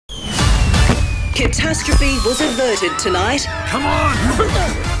Catastrophe was averted tonight. Come on!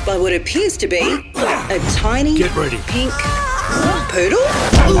 By what appears to be a tiny Get ready. pink poodle.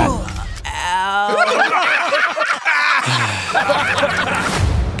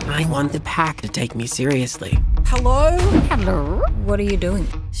 I want the pack to take me seriously. Hello? Hello? What are you doing?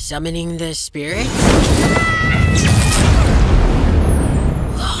 Summoning the spirit?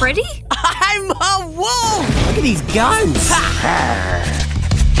 Freddy? I'm a wolf! Look at these guns!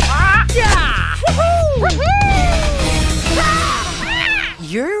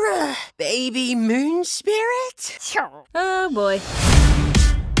 You're a baby moon spirit? Oh boy.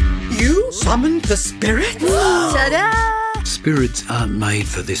 You summoned the spirit? Ta-da! Spirits aren't made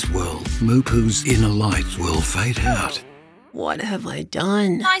for this world. Moopu's inner light will fade out. What have I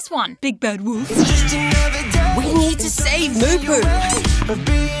done? Nice one, big bad wolf. We need to save Moopu!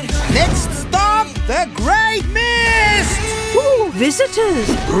 Let's stop the Great Mist! Ooh, visitors!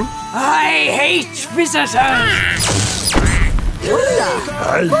 I hate visitors!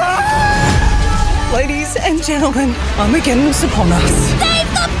 Ladies and gentlemen, Armageddon's upon us. Save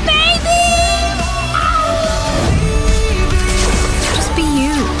the baby! Just be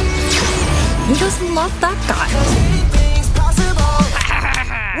you. Who doesn't love that guy?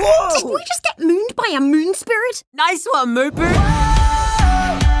 Whoa! Did we just get mooned by a moon spirit? Nice one, Moopu!